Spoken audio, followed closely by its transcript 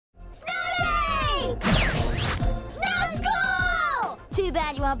Too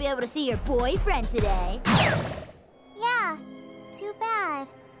bad you won't be able to see your boyfriend today. Yeah, too bad.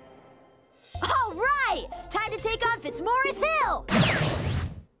 All right! Time to take on Fitzmaurice Hill!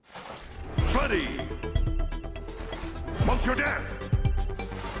 Sleddy! Monsieur Death!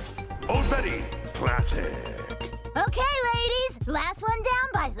 Old Betty! Classic! Okay, ladies, last one down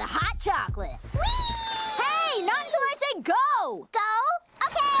buys the hot chocolate. Whee! Hey, not until I say go! Go?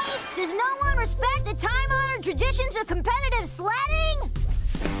 Okay! Does no one respect the time-honored traditions of competitive sledding?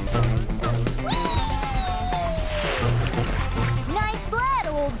 Nice sled,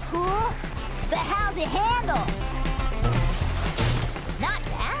 old school. But how's it handle? Not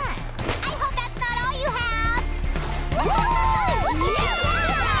bad. I hope that's not all you have.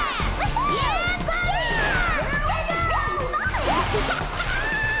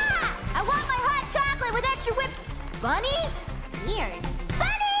 I want my hot chocolate with extra whipped bunnies? Weird.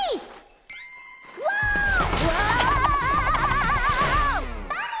 Bunnies! Whoa!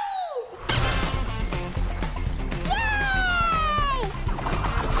 Yay!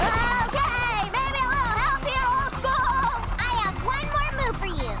 Okay, maybe a little help here, old school. I have one more move for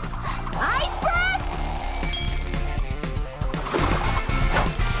you. Ice breath?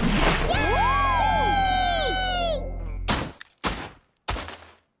 Yay!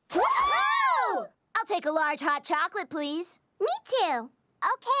 Woo! I'll take a large hot chocolate, please. Me too.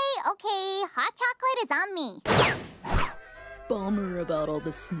 Okay. Hot chocolate is on me. Bummer about all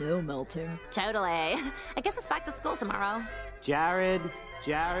the snow melting. Totally. I guess it's back to school tomorrow. Jared,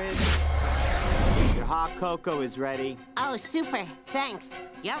 your hot cocoa is ready. Oh, super. Thanks.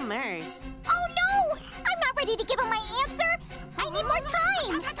 Yummers. Oh no! I'm not ready to give him my answer. I need more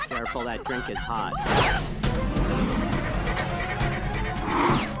time. Careful, that drink is hot.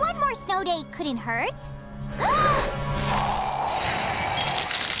 One more snow day couldn't hurt.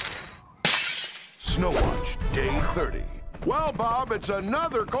 Snowwatch, day 30. Well, Bob, it's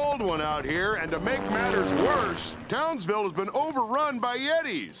another cold one out here, and to make matters worse, Townsville has been overrun by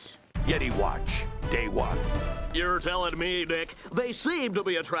Yetis. Yeti Watch, day 1. You're telling me, Nick, they seem to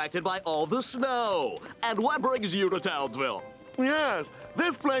be attracted by all the snow. And what brings you to Townsville? Yes,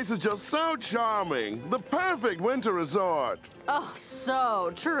 this place is just so charming. The perfect winter resort. Oh,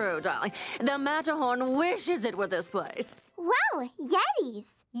 so true, darling. The Matterhorn wishes it were this place. Wow, Yetis.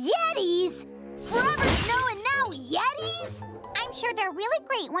 Yetis? Forever snow and now Yetis? I'm sure they're really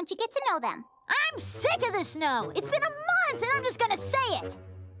great once you get to know them. I'm sick of the snow. It's been a month and I'm just gonna say it.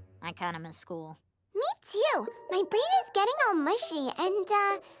 I kinda miss school. Me too. My brain is getting all mushy and,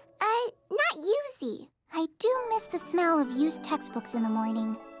 not usy. I do miss the smell of used textbooks in the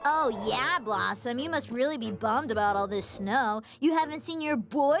morning. Oh yeah, Blossom, you must really be bummed about all this snow. You haven't seen your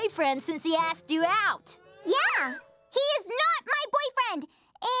boyfriend since he asked you out. Yeah, he is not my boyfriend.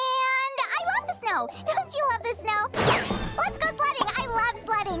 And I love the snow. Don't you love the snow? Let's go sledding. I love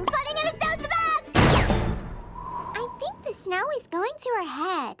sledding. Sledding in the snow's the best. I think the snow is going through her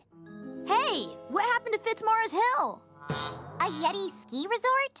head. Hey, what happened to Fitzmaurice Hill? A Yeti ski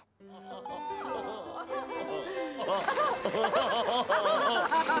resort?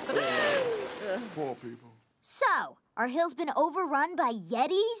 Poor people. So, our hill's been overrun by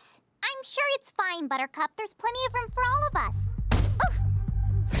Yetis? I'm sure it's fine, Buttercup. There's plenty of room for all of us.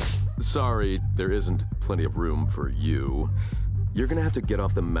 Sorry, there isn't plenty of room for you. You're gonna have to get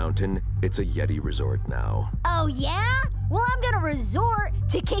off the mountain. It's a Yeti resort now. Oh, yeah? Well, I'm gonna resort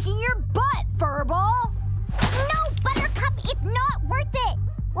to kicking your butt, furball. No, Buttercup, it's not worth it.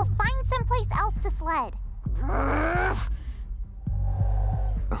 We'll find someplace else to sled.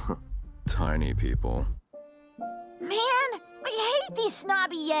 Tiny people. Man, I hate these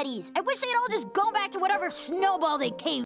snobby Yetis. I wish they'd all just go back to whatever snowball they came